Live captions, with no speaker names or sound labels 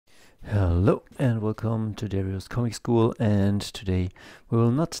Hello and welcome to Dario's Comic School, and today we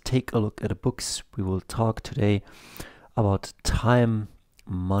will not take a look at the books. We will talk today about time,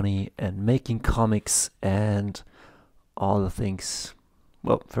 money and making comics and all the things.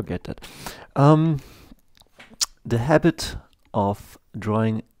 Well, forget that. The habit of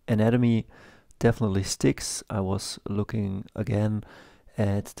drawing anatomy definitely sticks. I was looking again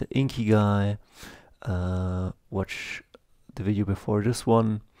at the Inky guy, watch the video before this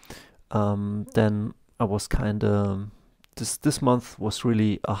one. Then I was kinda, this month was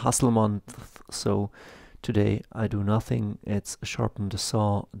really a hustle month, so today I do nothing. It's a sharpen the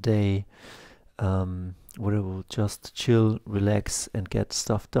saw day, where I will just chill, relax and get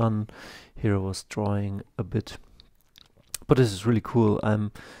stuff done. Here I was drawing a bit, but this is really cool.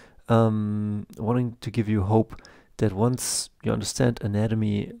 I'm wanting to give you hope that once you understand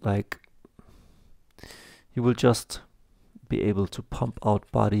anatomy, like, you will just be able to pump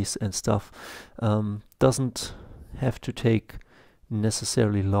out bodies and stuff. Doesn't have to take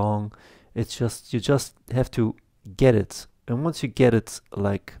necessarily long. It's just, you just have to get it, and once you get it,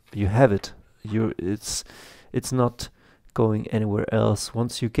 like, you have it. It's not going anywhere else.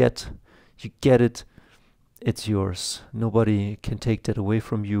 Once you get it, it's yours. Nobody can take that away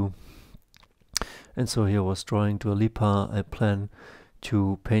from you. And so here I was drawing Dua Lipa. I plan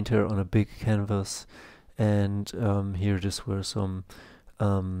to paint her on a big canvas. And here just were some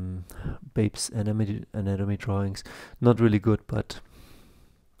Babe's anatomy drawings. Not really good, but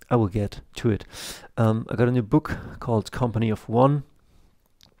I will get to it. I got a new book called Company of One.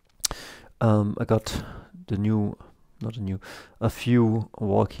 I got a few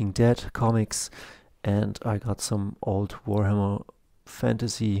Walking Dead comics, and I got some old Warhammer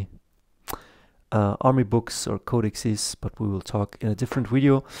Fantasy army books or codexes, but we will talk in a different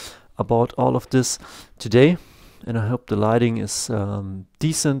video about all of this today. And I hope the lighting is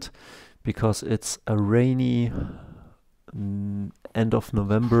decent, because it's a rainy end of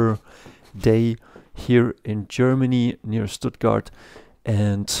November day here in Germany near Stuttgart,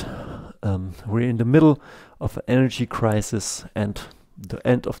 and we're in the middle of an energy crisis and the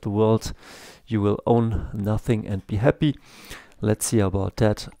end of the world. You will own nothing and be happy. Let's see about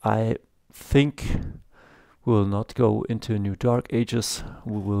that. I think we will not go into new dark ages.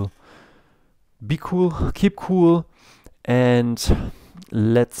 We will be cool, keep cool, and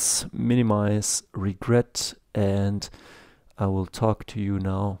let's minimize regret. And I will talk to you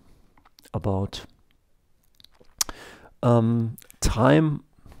now about time,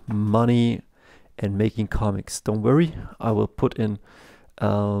 money, and making comics. Don't worry, I will put in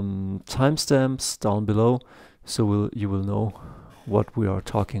timestamps down below, so you will know what we are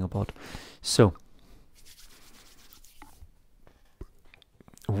talking about. So,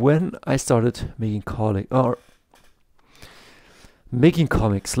 when I started making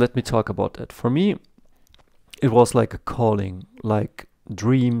comics, let me talk about that. For me, it was like a calling, like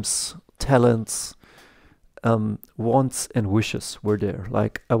dreams, talents, wants and wishes were there.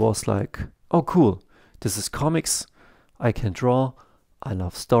 Like, I was like, oh cool, this is comics, I can draw, I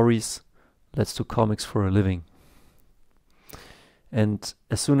love stories, let's do comics for a living. And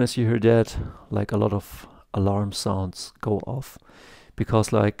as soon as you hear that, like, a lot of alarm sounds go off.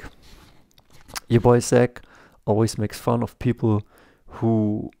 Because, like, your boy Zach always makes fun of people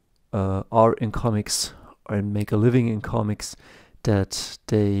who are in comics and make a living in comics, that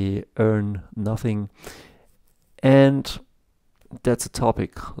they earn nothing. And that's a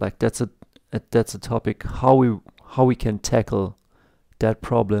topic. Like, that's a topic, how we can tackle that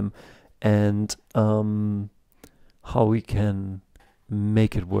problem, and how we can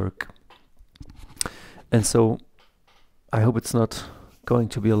make it work. And so I hope it's not going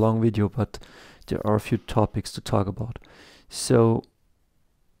to be a long video, but there are a few topics to talk about. So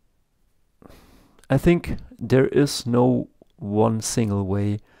I think there is no one single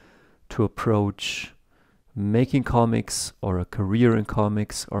way to approach making comics, or a career in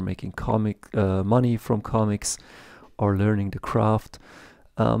comics, or making money from comics, or learning the craft.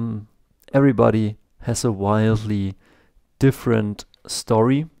 Everybody has a wildly different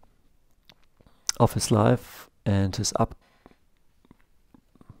story of his life and his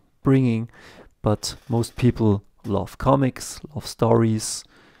upbringing, but most people love comics, love stories,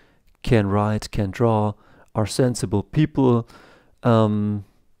 can write, can draw, are sensible people.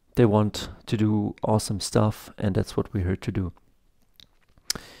 They want to do awesome stuff, and that's what we're here to do.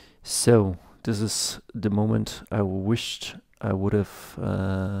 So this is the moment I wished I would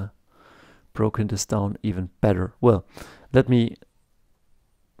have broken this down even better. Well, let me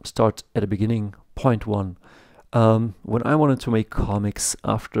start at the beginning. Point one. When I wanted to make comics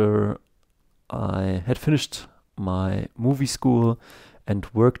after I had finished my movie school and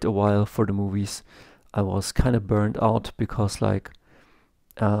worked a while for the movies, I was kind of burned out because like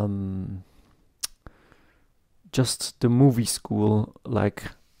just the movie school, like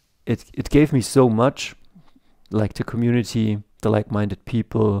it gave me so much, like the community, the like-minded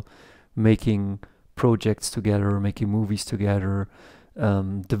people, making projects together, making movies together,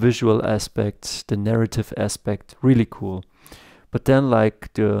 the visual aspect, the narrative aspect, really cool. But then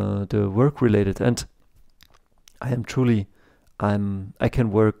like the work related, and I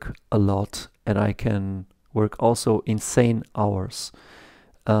can work a lot, and I can work also insane hours.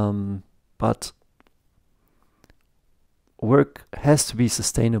 But work has to be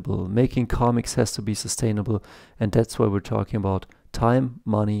sustainable. Making comics has to be sustainable, and that's why we're talking about time,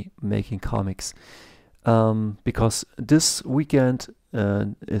 money, making comics. Because this weekend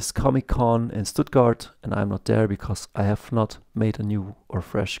is Comic-Con in Stuttgart, and I'm not there because I have not made a new or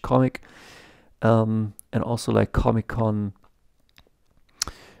fresh comic. And also like Comic-Con,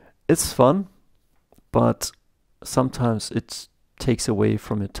 it's fun, but sometimes it takes away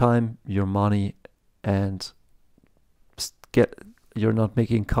from your time, your money, and you're not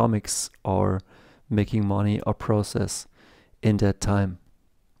making comics or making money or process in that time.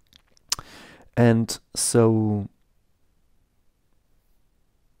 And so,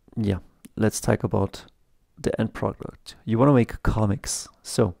 yeah, let's talk about the end product. You want to make comics.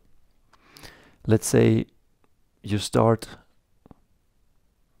 So let's say you start,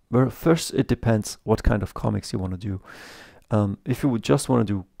 well, first it depends what kind of comics you want to do. If you would just want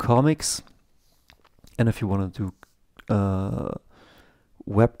to do comics, and if you want to do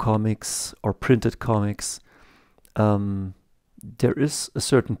web comics or printed comics, there is a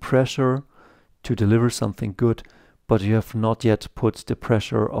certain pressure to deliver something good, but you have not yet put the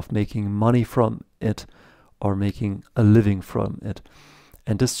pressure of making money from it or making a living from it.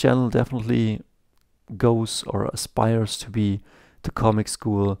 And this channel definitely goes or aspires to be the comic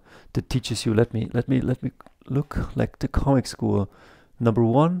school that teaches you, let me look like the comic school. Number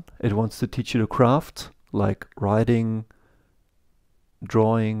one, it wants to teach you the craft, like writing,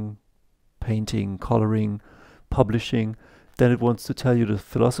 drawing, painting, coloring, publishing. Then it wants to tell you the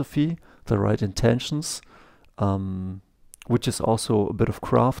philosophy, the right intentions, which is also a bit of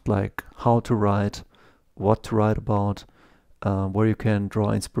craft, like how to write, what to write about, where you can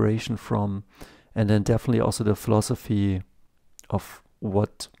draw inspiration from, and then definitely also the philosophy of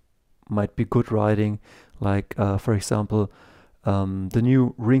what might be good writing, like for example, the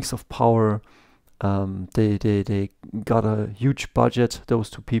new Rings of Power. They got a huge budget, those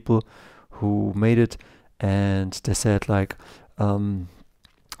two people who made it, and they said like,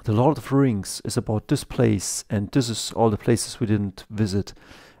 the Lord of the Rings is about this place, and this is all the places we didn't visit.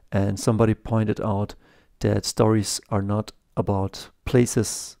 And somebody pointed out that stories are not about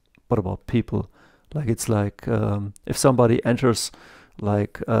places, but about people. Like it's like if somebody enters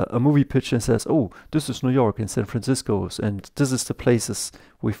like a movie pitch and says, "Oh, this is New York and San Francisco, and this is the places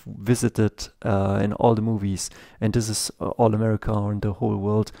we've visited in all the movies, and this is all America or in the whole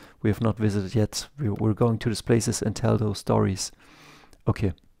world we have not visited yet. We're going to these places and tell those stories."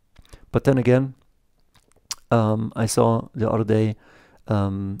 Okay, but then again, I saw the other day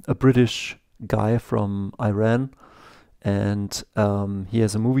a British guy from Iran, and he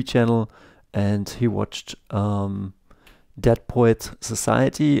has a movie channel, and he watched Dead Poet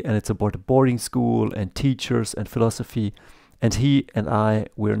Society, and it's about a boarding school and teachers and philosophy. And he and I,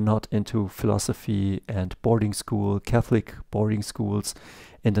 we're not into philosophy and boarding school, Catholic boarding schools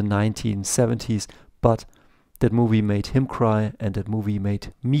in the 1970s, but that movie made him cry, and that movie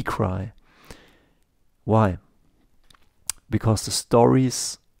made me cry. Why? Because the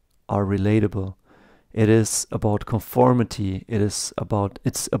stories are relatable. It is about conformity. It's about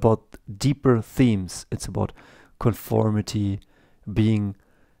deeper themes. It's about conformity, being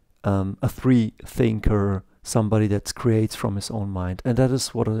a free thinker, somebody that creates from his own mind. And that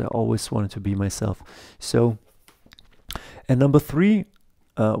is what I always wanted to be myself. So, and number 3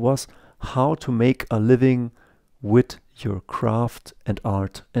 was how to make a living with your craft and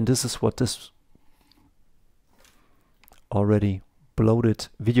art. And this is what this already bloated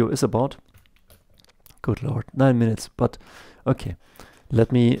video is about. Good Lord, 9 minutes, but okay.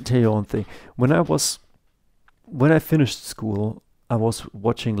 Let me tell you one thing. When I finished school, I was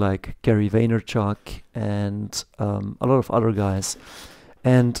watching like Gary Vaynerchuk and a lot of other guys.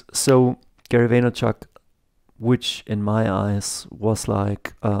 And so Gary Vaynerchuk, which in my eyes was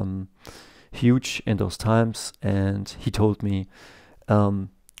like huge in those times, and he told me,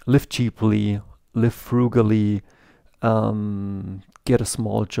 live cheaply, live frugally, get a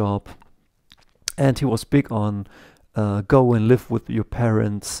small job. And he was big on go and live with your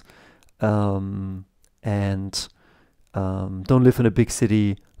parents, and Don't live in a big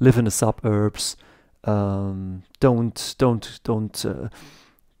city. Live in the suburbs. Don't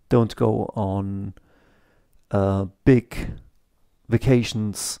go on big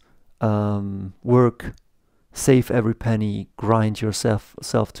vacations. Work, save every penny, grind yourself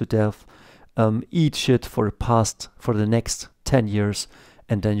to death. Eat shit for the next 10 years,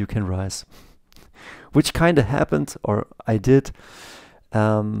 and then you can rise. Which kind of happened, or I did.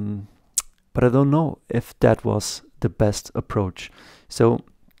 But I don't know if that was the best approach. So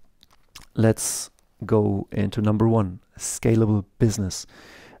let's go into number 1, scalable business.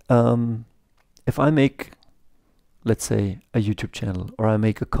 If I make, let's say, a YouTube channel, or I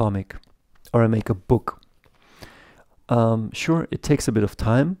make a comic, or I make a book, sure, it takes a bit of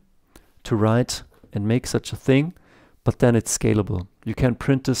time to write and make such a thing, but then it's scalable. You can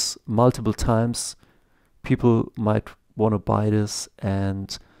print this multiple times. People might want to buy this,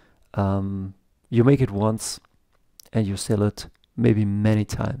 and you make it once and you sell it maybe many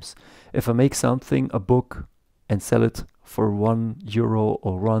times. If I make something, a book, and sell it for €1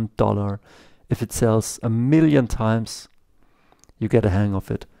 or $1, if it sells 1,000,000 times, you get a hang of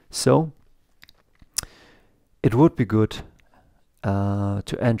it. So it would be good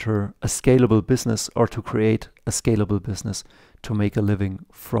to enter a scalable business, or to create a scalable business to make a living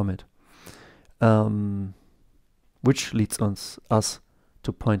from it. Which leads us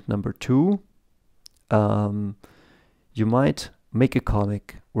to point number 2. You might make a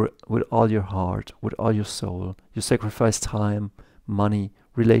comic with all your heart, with all your soul. You sacrifice time, money,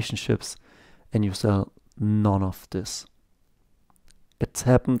 relationships, and you sell none of this. It's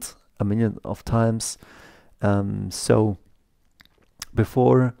happened a million of times. So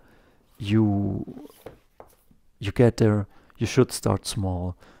before you get there, you should start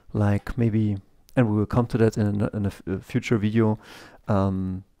small. Like maybe, and we will come to that in a future video,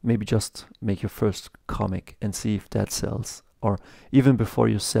 maybe just make your first comic and see if that sells. Or even before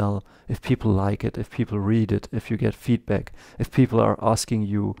you sell, if people like it, if people read it, if you get feedback, if people are asking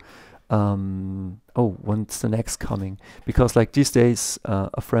you, oh, when's the next coming? Because like these days,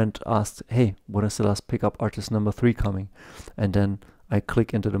 a friend asked, hey, when is the last pickup artist number 3 coming? And then I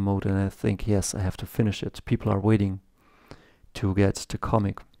click into the mode and I think, yes, I have to finish it. People are waiting to get the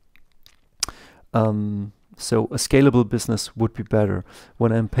comic. So a scalable business would be better.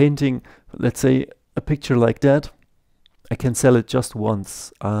 When I'm painting, let's say, a picture like that, I can sell it just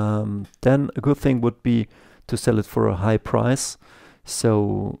once. Then a good thing would be to sell it for a high price.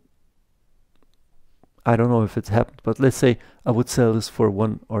 So I don't know if it's happened, but let's say I would sell this for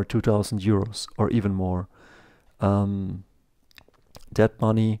 1,000 or 2,000 euros or even more. That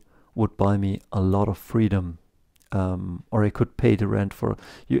money would buy me a lot of freedom. Or I could pay the rent for,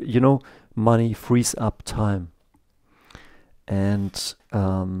 you know, money frees up time. And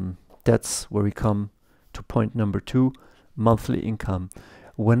that's where we come to point number 2, monthly income.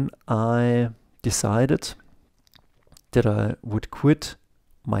 When I decided that I would quit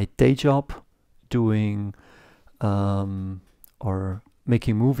my day job doing or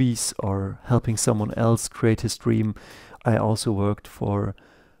making movies or helping someone else create his dream, I also worked for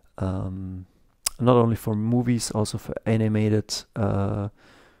not only for movies, also for animated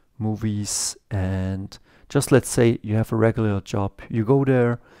movies. And just let's say you have a regular job. You go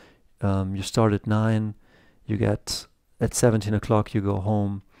there, you start at 9, you get at 17 o'clock, you go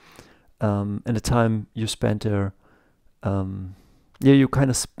home. And the time you spend there, yeah, you kind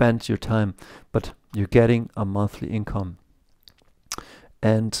of spend your time, but you're getting a monthly income.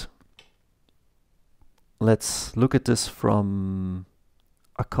 And let's look at this from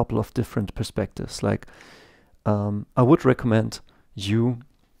a couple of different perspectives. Like, I would recommend you,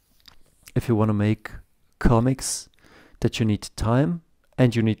 if you want to make comics, that you need time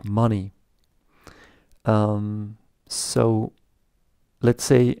and you need money. So let's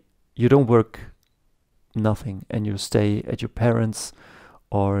say you don't work nothing and you stay at your parents,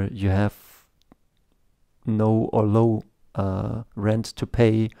 or you have no or low rent to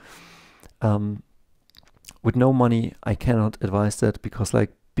pay. With no money, I cannot advise that, because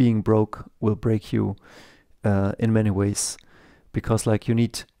like being broke will break you in many ways, because like you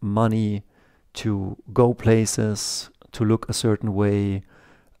need money to go places, to look a certain way,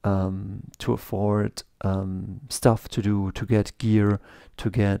 to afford stuff to do, to get gear, to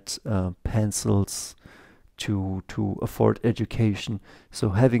get pencils, to afford education. So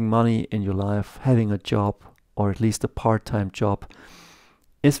having money in your life, having a job, or at least a part-time job,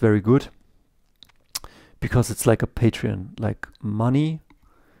 is very good, because it's like a Patreon. Like money,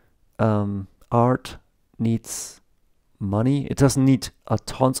 art needs money. It doesn't need a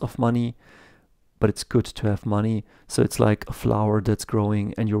tons of money, but it's good to have money. So it's like a flower that's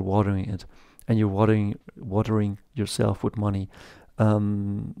growing and you're watering it, and you're watering yourself with money.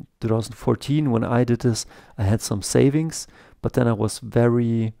 2014, when I did this, I had some savings, but then I was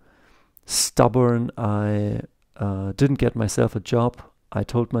very stubborn. I didn't get myself a job. I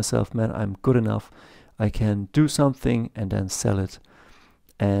told myself, man, I'm good enough. I can do something and then sell it.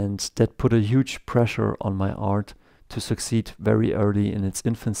 And that put a huge pressure on my art to succeed very early in its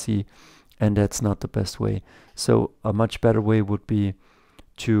infancy, and that's not the best way. So a much better way would be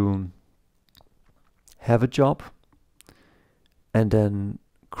to have a job and then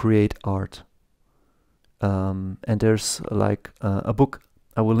create art. And there's like a book,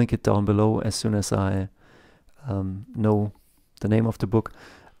 I will link it down below as soon as I know the name of the book.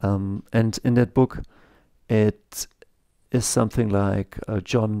 And in that book, it is something like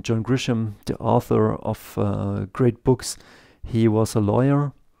John Grisham, the author of great books. He was a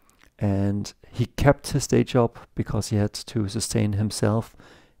lawyer, and he kept his day job because he had to sustain himself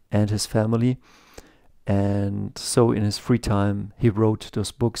and his family. And so in his free time, he wrote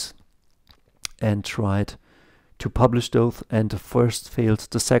those books and tried to publish those. And the first failed,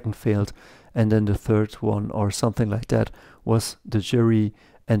 the second failed, and then the third one or something like that was the jury.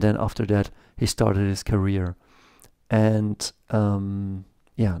 And then after that, he started his career. And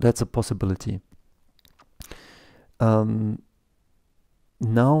yeah, that's a possibility. Now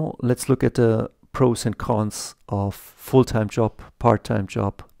let's look at the pros and cons of full-time job, part-time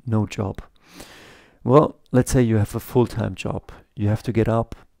job, no job. Well, let's say you have a full-time job. You have to get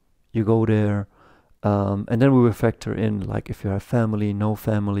up, you go there, and then we will factor in like if you have family, no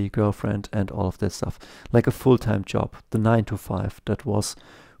family, girlfriend, and all of that stuff. Like a full-time job, the 9 to 5, that was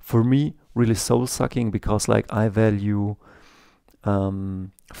for me really soul-sucking because like I value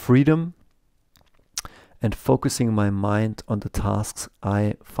freedom and focusing my mind on the tasks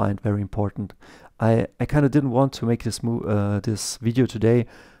I find very important. I kind of didn't want to make this this video today,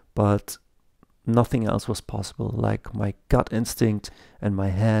 but nothing else was possible. Like my gut instinct and my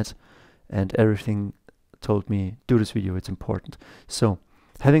head and everything told me, do this video, it's important. So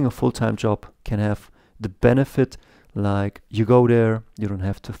having a full-time job can have the benefit, like you go there, you don't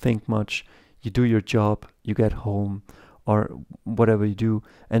have to think much, you do your job, you get home or whatever you do,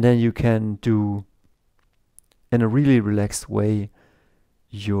 and then you can do in a really relaxed way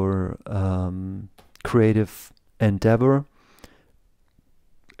your creative endeavor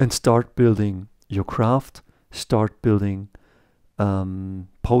and start building your craft, start building,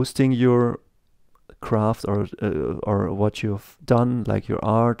 posting your craft or what you've done, like your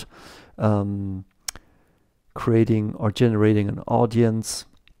art, creating or generating an audience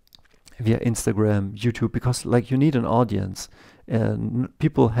via Instagram, YouTube, because like you need an audience and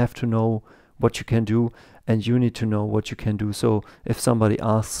people have to know what you can do and you need to know what you can do. So if somebody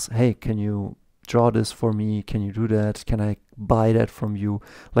asks, hey, can you draw this for me? Can you do that? Can I buy that from you?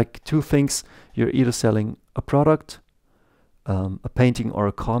 Like two things, you're either selling a product, a painting or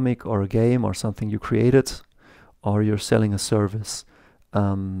a comic or a game or something you created, or you're selling a service,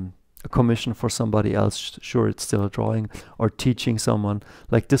 a commission for somebody else. Sure, it's still a drawing, or teaching someone.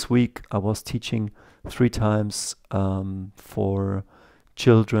 Like this week, I was teaching 3 times for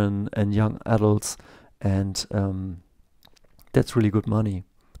children and young adults, and that's really good money.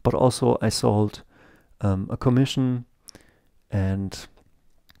 But also I sold a commission, and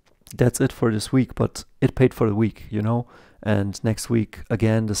that's it for this week, but it paid for the week, you know, and next week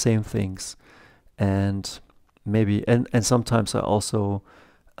again the same things. And maybe and sometimes I also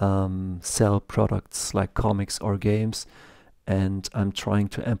sell products like comics or games, and I'm trying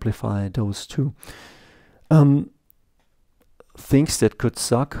to amplify those too. Things that could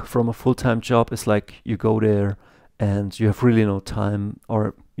suck from a full-time job is like you go there and you have really no time,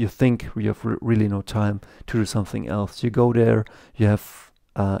 or you think you have really no time to do something else. You go there, you have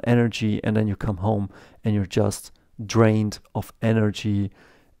energy, and then you come home and you're just drained of energy,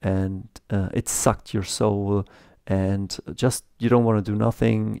 and it sucked your soul, and just you don't want to do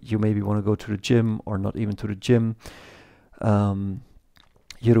nothing. You maybe want to go to the gym or not even to the gym.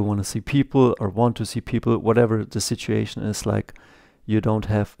 You don't want to see people or want to see people, whatever the situation is, like you don't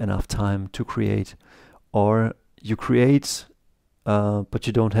have enough time to create, or you create but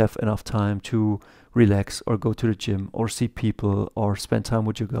you don't have enough time to relax or go to the gym or see people or spend time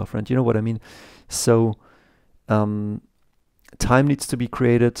with your girlfriend. You know what I mean? So time needs to be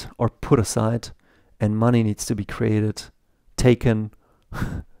created or put aside, and money needs to be created, taken.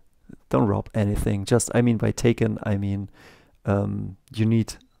 Don't rob anything. Just, I mean by taken, I mean you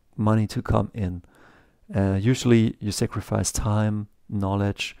need money to come in. Usually you sacrifice time,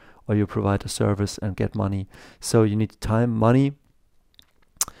 knowledge, or you provide a service and get money. So you need time, money.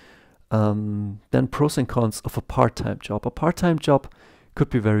 Then pros and cons of a part-time job. A part-time job could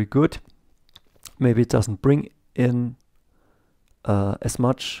be very good maybe it doesn't bring in as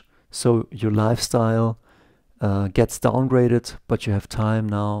much, so your lifestyle gets downgraded, but you have time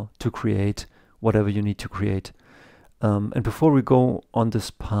now to create whatever you need to create. And before we go on this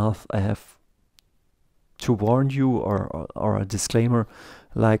path, I have to warn you, or a disclaimer,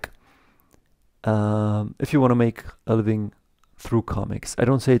 like if you want to make a living through comics, I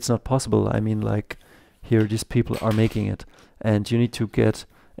don't say it's not possible. I mean, like, here these people are making it, and you need to get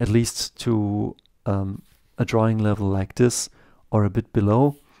at least to a drawing level like this, or a bit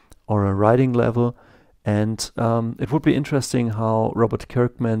below, or a writing level. And it would be interesting how Robert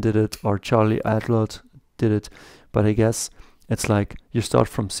Kirkman did it, or Charlie Adler did it, but I guess it's like you start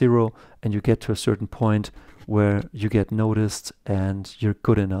from zero and you get to a certain point where you get noticed and you're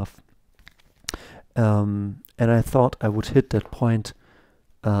good enough. And I thought I would hit that point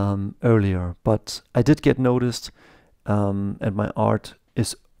earlier, but I did get noticed, and my art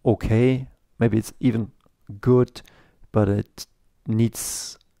is okay. Maybe it's even good, but it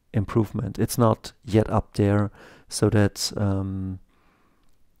needs improvement. It's not yet up there, so that I'm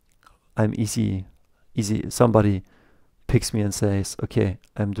easy. Somebody picks me and says, okay,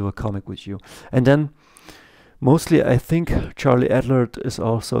 I'm do a comic with you. And then mostly I think Charlie Adler is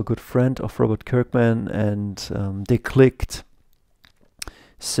also a good friend of Robert Kirkman, and they clicked.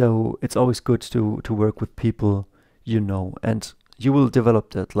 So it's always good to work with people you know, and you will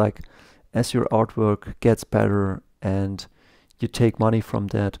develop that. Like, as your artwork gets better and you take money from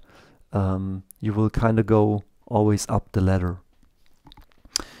that, you will kind of go always up the ladder.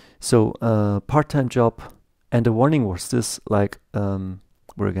 So part-time job, and the warning was this, like,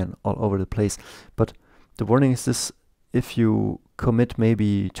 we're again all over the place, but the warning is this: if you commit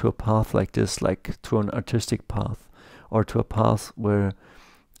maybe to a path like this, like to an artistic path, or to a path where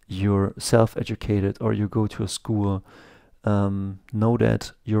you're self-educated, or you go to a school, know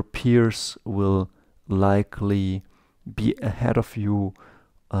that your peers will likely be ahead of you,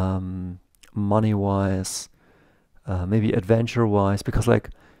 money-wise, maybe adventure-wise, because like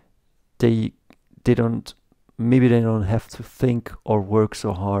they don't have to think or work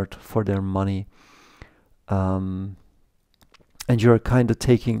so hard for their money, and you're kind of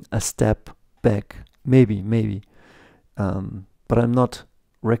taking a step back, maybe, but I'm not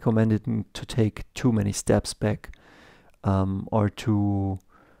recommending to take too many steps back, or to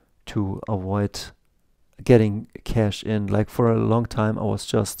avoid getting cash in. Like, for a long time I was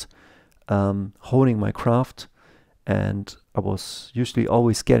just honing my craft, and I was usually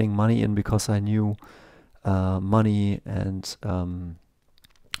always getting money in because I knew money and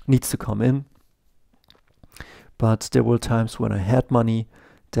needs to come in. But there were times when I had money,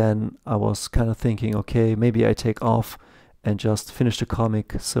 then I was kind of thinking, okay, maybe I take off and just finish the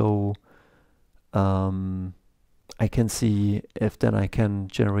comic, so I can see if then I can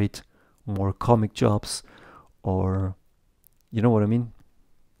generate more comic jobs, or you know what I mean.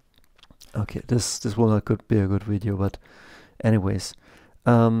 Okay, this will not be a good video, but anyways,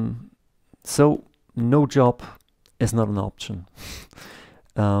 so NoJob is not an option.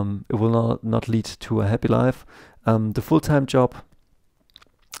 It will not lead to a happy life. The full-time job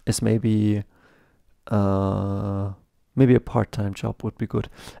is maybe a part-time job would be good.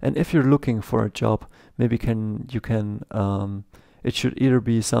 And if you're looking for a job, maybe you can it should either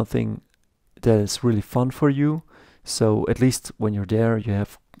be something that is really fun for you, so at least when you're there you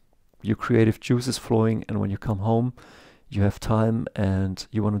have your creative juices flowing, and when you come home you have time and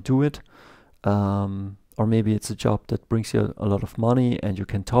you want to do it, or maybe it's a job that brings you a lot of money and you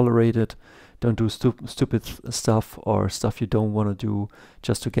can tolerate it. Don't do stupid stuff, or stuff you don't want to do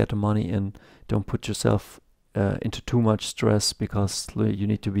just to get the money in. Don't put yourself into too much stress, because you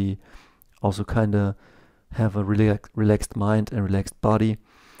need to be also kind of have a relaxed mind and relaxed body.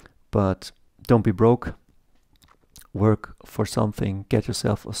 But don't be broke. Work for something, get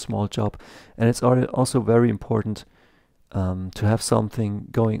yourself a small job. And it's also very important to have something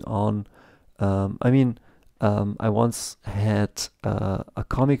going on. I once had a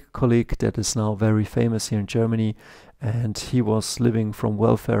comic colleague that is now very famous here in Germany, and he was living from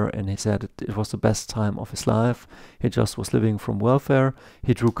welfare, and he said it was the best time of his life. He just was living from welfare,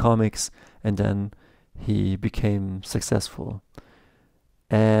 he drew comics, and then he became successful.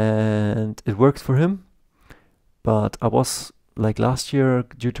 And it worked for him, but I was, like, last year,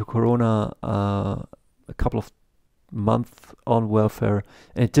 due to Corona, a couple of months on welfare,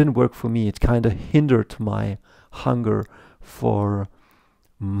 and it didn't work for me. It kind of hindered my hunger for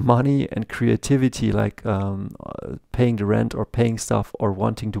money and creativity, like paying the rent, or paying stuff, or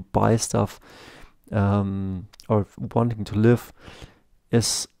wanting to buy stuff, or wanting to live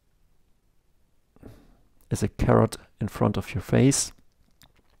is a carrot in front of your face.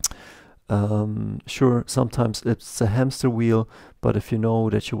 Sure, sometimes it's a hamster wheel, but if you know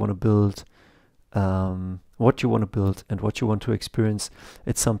that you want to build what you want to build and what you want to experience,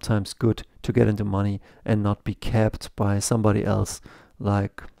 it's sometimes good to get into money and not be capped by somebody else.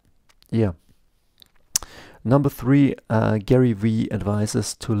 Like, yeah. Number 3, Gary VEE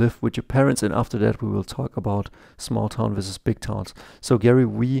advises to live with your parents, and after that we will talk about small town versus big towns. So Gary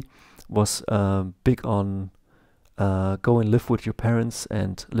VEE was big on go and live with your parents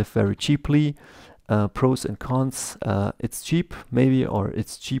and live very cheaply. Pros and cons. It's cheap, maybe, or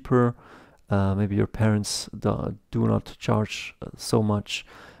it's cheaper. Maybe your parents do not charge so much.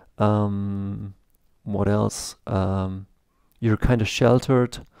 What else? You're kind of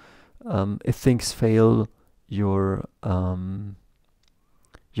sheltered. If things fail, you're kind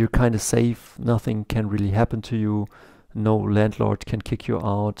of safe. Nothing can really happen to you. No landlord can kick you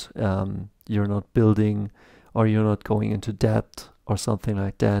out. You're not building, or you're not going into debt or something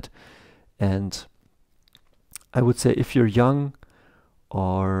like that. And I would say if you're young,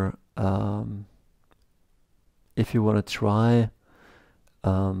 or if you want to try,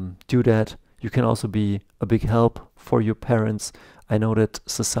 do that. You can also be a big help for your parents. I know that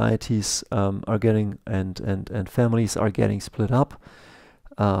societies are getting and families are getting split up.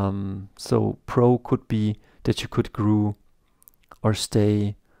 So pro could be that you could grow or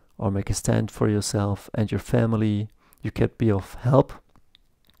stay or make a stand for yourself and your family. You could be of help.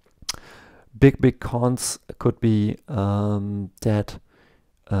 Big cons could be that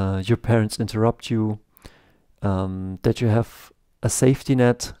your parents interrupt you, that you have a safety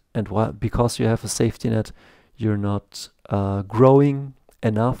net, and because you have a safety net, you're not growing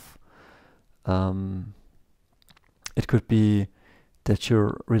enough. It could be that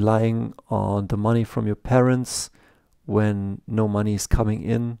you're relying on the money from your parents when no money is coming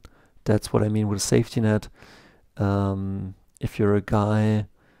in. That's what I mean with a safety net. If you're a guy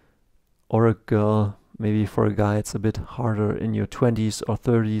or a girl, maybe for a guy it's a bit harder in your 20s or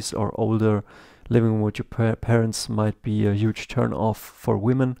 30s or older. Living with your parents might be a huge turn off for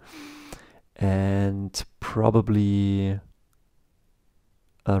women, and probably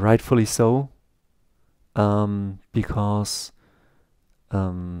rightfully so, because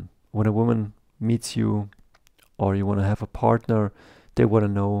when a woman meets you or you want to have a partner, they want to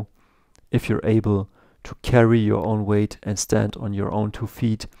know if you're able to carry your own weight and stand on your own 2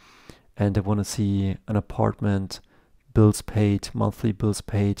 feet, and they want to see an apartment, bills paid, monthly bills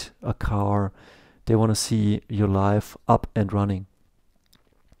paid, a car. They want to see your life up and running.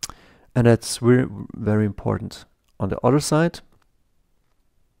 And that's very, very important. On the other side,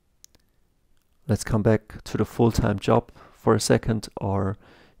 let's come back to the full-time job for a second, or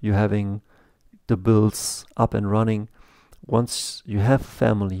you having the bills up and running. Once you have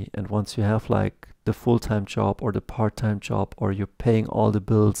family and once you have like the full-time job or the part-time job, or you're paying all the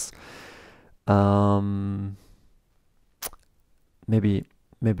bills, maybe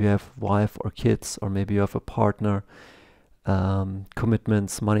you have wife or kids, or maybe you have a partner,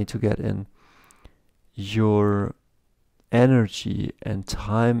 commitments, money to get in. Your energy and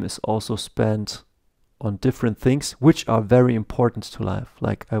time is also spent on different things, which are very important to life.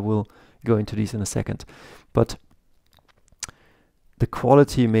 Like, I will go into these in a second. But the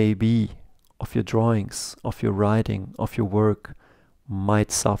quality maybe of your drawings, of your writing, of your work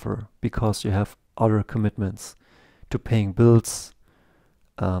might suffer because you have other commitments to paying bills,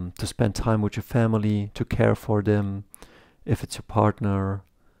 to spend time with your family, to care for them, if it's your partner,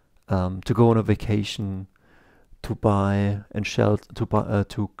 to go on a vacation, to buy and shelter,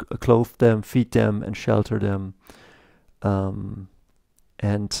 to clothe them, feed them, and shelter them.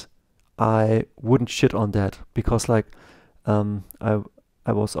 And I wouldn't shit on that, because like I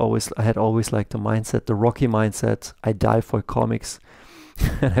had always like the mindset, the Rocky mindset. I die for comics,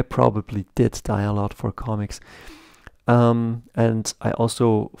 and I probably did die a lot for comics. And I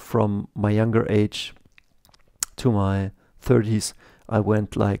also, from my younger age to my 30s, I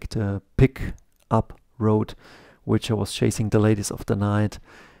went like the pick up road, which I was chasing the ladies of the night.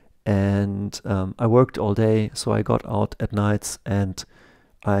 And I worked all day, so I got out at nights and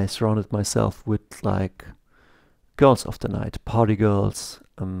I surrounded myself with like girls of the night, party girls,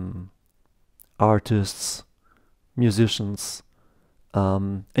 artists, musicians,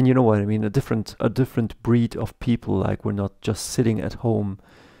 and you know what I mean, a different breed of people. Like, we're not just sitting at home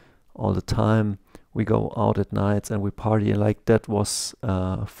all the time. We go out at nights and we party, and like that was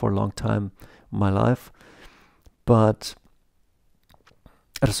for a long time my life. But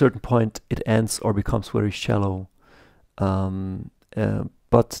at a certain point it ends or becomes very shallow.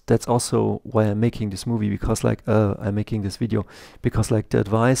 But that's also why I'm making this movie, because like I'm making this video because like the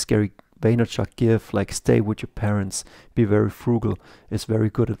advice Gary Vaynerchuk give, like stay with your parents, be very frugal, is very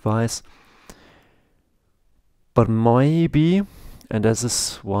good advice. But maybe, and this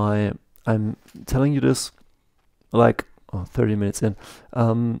is why I'm telling you this, like 30 minutes in,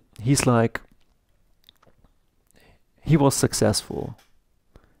 he's like, he was successful.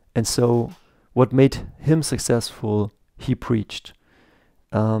 And so what made him successful, he preached.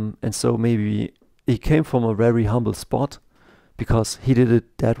 And so maybe he came from a very humble spot because he did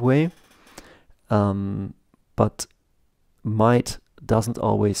it that way. But might doesn't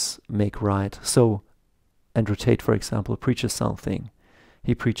always make right. So Andrew Tate, for example, preaches something.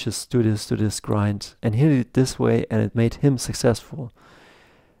 He preaches, do this, grind. And he did it this way, and it made him successful.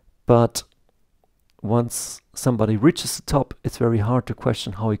 But once somebody reaches the top, it's very hard to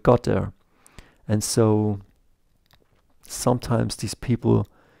question how he got there. And so sometimes these people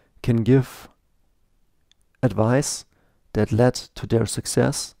can give advice that led to their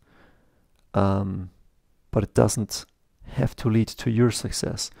success, but it doesn't have to lead to your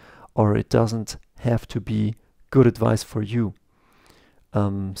success, or it doesn't have to be good advice for you.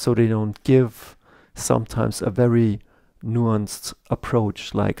 So they don't give sometimes a very nuanced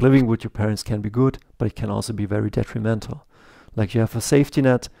approach, like living with your parents can be good, but it can also be very detrimental. Like you have a safety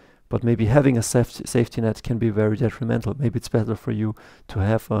net, but maybe having a safety net can be very detrimental. Maybe it's better for you to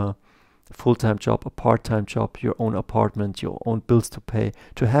have a full-time job, a part-time job, your own apartment, your own bills to pay,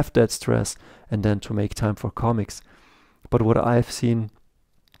 to have that stress, and then to make time for comics. But what I've seen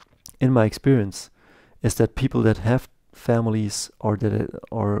in my experience is that people that have families or that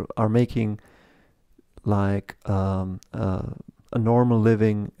are making like a normal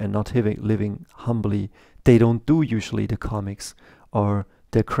living and not living humbly, they don't do usually the comics, or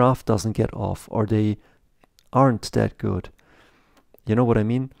their craft doesn't get off, or they aren't that good. You know what I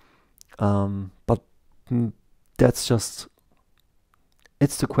mean? But that's just,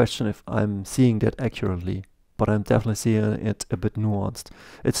 it's the question if I'm seeing that accurately, but I'm definitely seeing it a bit nuanced.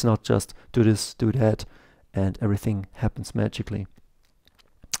 It's not just do this, do that, and everything happens magically.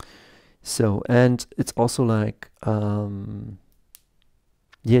 So, and it's also like,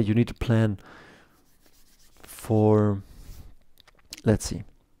 yeah, you need to plan for, let's see,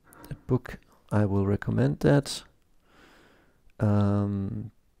 a book, I will recommend that.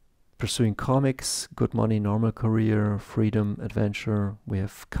 Pursuing Comics, Good Money, Normal Career, Freedom, Adventure, we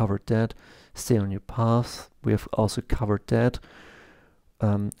have covered that. Stay on Your Path, we have also covered that.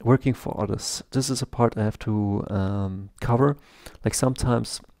 Working for others, this is a part I have to cover. Like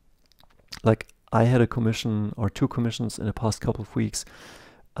sometimes, like I had a commission or 2 commissions in the past couple of weeks,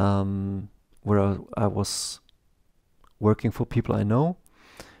 where I was working for people I know,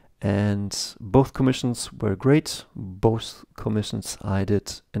 and both commissions were great. Both commissions I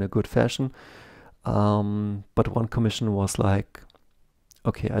did in a good fashion, but one commission was like,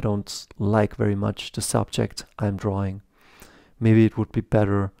 okay, I don't like very much the subject I'm drawing. Maybe it would be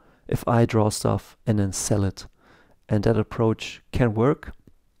better if I draw stuff and then sell it. And that approach can work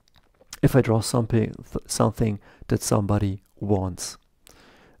if I draw something that somebody wants.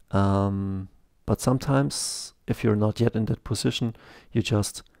 But sometimes, if you're not yet in that position, you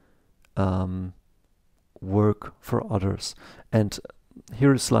just work for others. And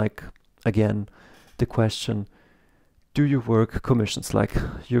here is like, again, the question, do you work commissions? Like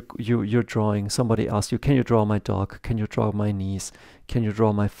you're drawing, somebody asks you, can you draw my dog? Can you draw my niece? Can you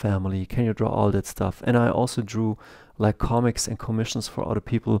draw my family? Can you draw all that stuff? And I also drew like comics and commissions for other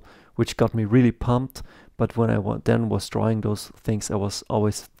people, which got me really pumped. But when I then was drawing those things, I was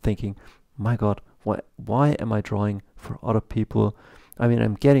always thinking, my God, why am I drawing for other people? I mean,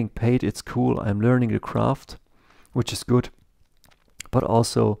 I'm getting paid, it's cool, I'm learning the craft, which is good, but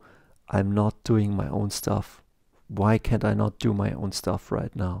also I'm not doing my own stuff. Why can't I not do my own stuff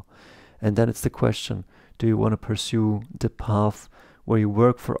right now? And then it's the question, do you want to pursue the path where you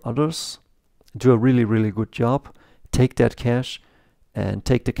work for others, do a really, really good job, take that cash, and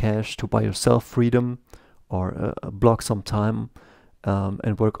take the cash to buy yourself freedom, or block some time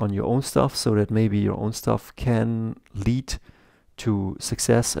and work on your own stuff, so that maybe your own stuff can lead to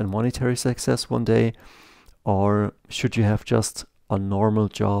success and monetary success one day? Or should you have just a normal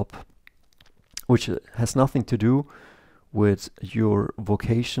job which has nothing to do with your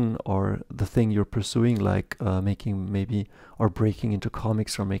vocation or the thing you're pursuing, like making maybe, or breaking into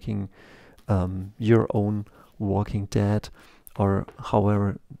comics, or making your own Walking Dead, or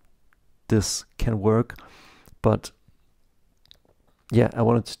however this can work. But yeah, I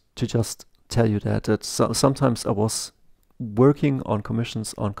wanted to just tell you that sometimes I was working on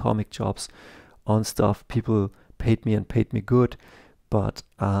commissions, on comic jobs, on stuff. People paid me and paid me good, but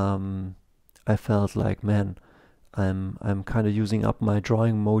I felt like, man, I'm kind of using up my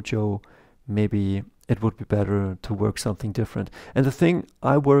drawing mojo. Maybe it would be better to work something different. And the thing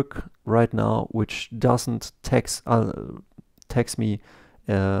I work right now, which doesn't tax me,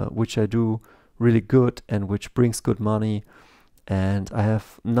 which I do really good and which brings good money, and I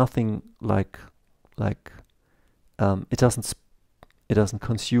have nothing like it doesn't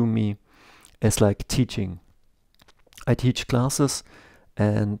consume me. It's like teaching. I teach classes,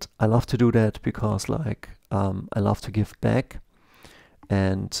 and I love to do that because I love to give back,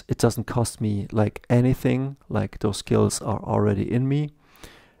 and it doesn't cost me like anything. Like those skills are already in me,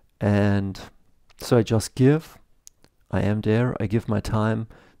 and so I just give. I am there. I give my time.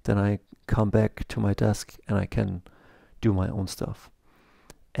 Then I come back to my desk and I can do my own stuff.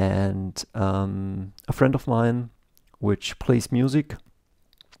 And a friend of mine, which plays music,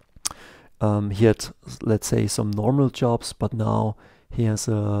 he had, let's say, some normal jobs, but now he has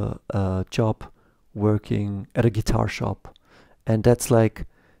a job working at a guitar shop. And that's like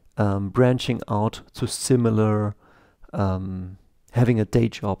branching out to similar, having a day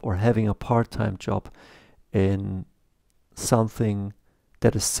job or having a part-time job in something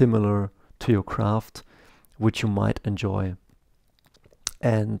that is similar to your craft, which you might enjoy.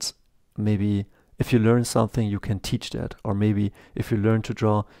 And maybe if you learn something, you can teach that. Or maybe if you learn to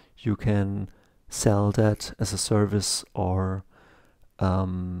draw, you can sell that as a service or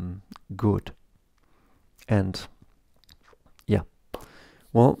good. And yeah,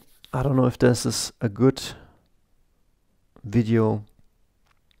 well, I don't know if this is a good video.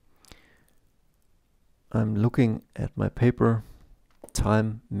 I'm looking at my paper.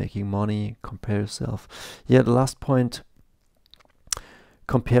 Time, making money, compare yourself. Yeah, the last point,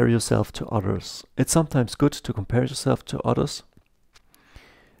 compare yourself to others. It's sometimes good to compare yourself to others,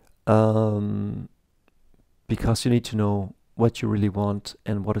 because you need to know what you really want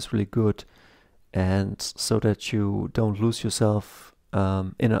and what is really good, and so that you don't lose yourself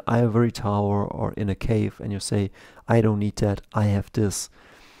in an ivory tower or in a cave and you say, I don't need that, I have this.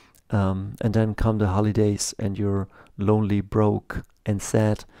 And then come the holidays and you're lonely, broke and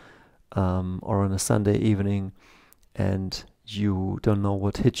sad, or on a Sunday evening and you don't know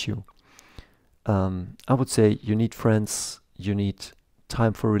what hit you. I would say you need friends, you need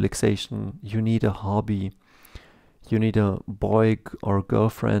time for relaxation, you need a hobby, you need a boy or a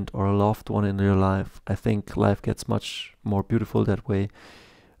girlfriend or a loved one in your life. I think life gets much more beautiful that way.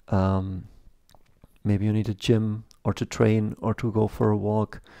 Maybe you need a gym or to train or to go for a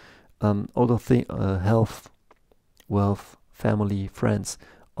walk. All the things, health, wealth, family, friends,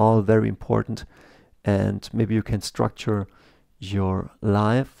 all very important. And maybe you can structure your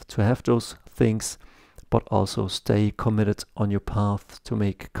life to have those things, but also stay committed on your path to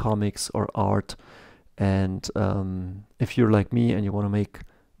make comics or art. And if you're like me and you want to make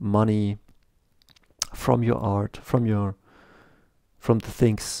money from your art, from the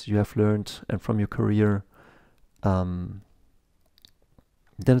things you have learned and from your career, then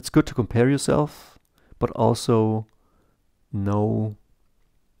it's good to compare yourself, but also know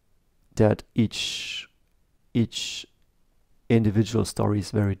that each individual story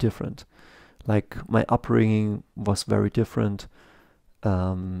is very different. Like my upbringing was very different.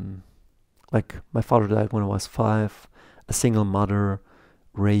 Like my father died when I was 5. A single mother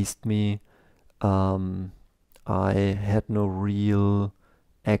raised me. I had no real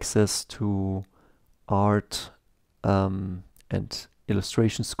access to art and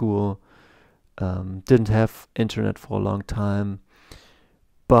illustration school. Didn't have internet for a long time.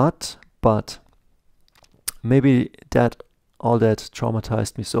 But maybe all that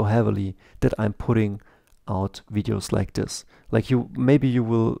traumatized me so heavily that I'm putting out videos like this. Like maybe you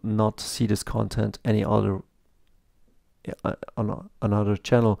will not see this content any other on another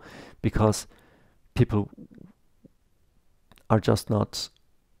channel, because people are just not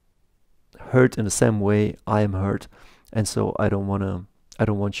hurt in the same way I am hurt, and so I don't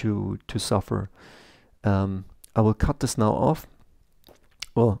want you to suffer. I will cut this now off.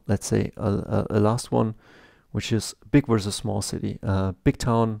 Well, let's say a last one, which is big versus small city. Big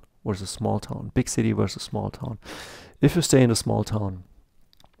town versus small town. Big city versus small town. If you stay in a small town,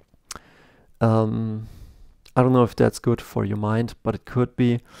 I don't know if that's good for your mind, but it could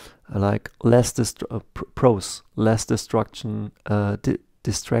be like less pros, less distractions,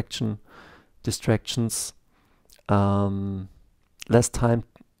 less time,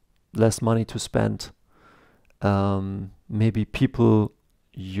 less money to spend. Maybe people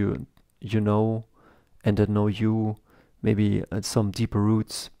you know and that know you, maybe some deeper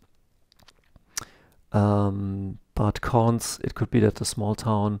roots. But cons, it could be that the small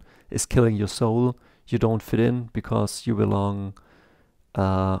town is killing your soul. You don't fit in because you belong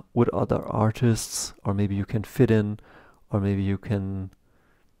with other artists, or maybe you can fit in, or maybe you can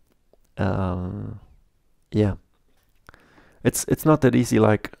yeah, it's not that easy.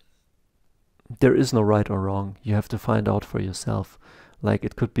 Like, there is no right or wrong. You have to find out for yourself. Like,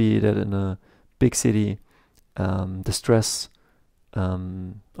 it could be that in a big city, the stress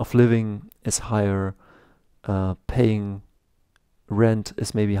of living is higher, paying rent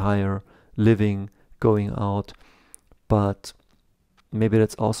is maybe higher, living, going out, but maybe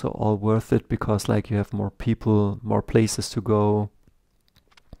that's also all worth it because like you have more people, more places to go,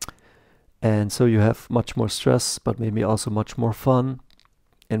 and so you have much more stress, but maybe also much more fun,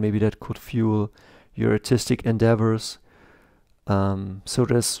 and maybe that could fuel your artistic endeavors. So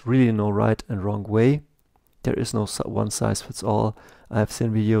there's really no right and wrong way. There is no one size fits all. I've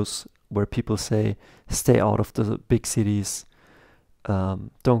seen videos where people say, stay out of the big cities,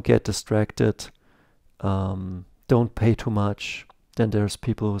 don't get distracted, don't pay too much. Then there's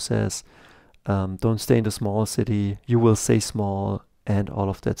people who says, don't stay in the small city, you will stay small, and all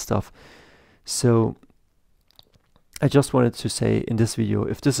of that stuff. So I just wanted to say in this video,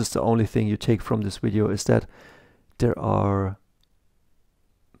 if this is the only thing you take from this video, is that there are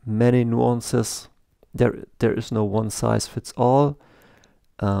many nuances. There is no one size fits all.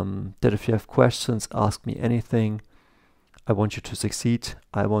 That if you have questions, ask me anything. I want you to succeed.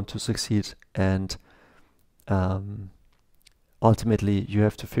 I want to succeed. And ultimately, you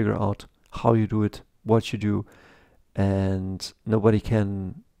have to figure out how you do it, what you do. And nobody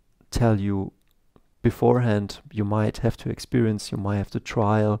can tell you beforehand. You might have to experience, you might have to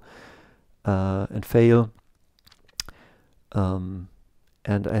trial and fail. And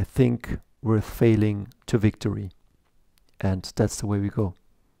I think we're failing to victory. And that's the way we go.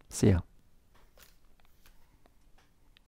 See ya.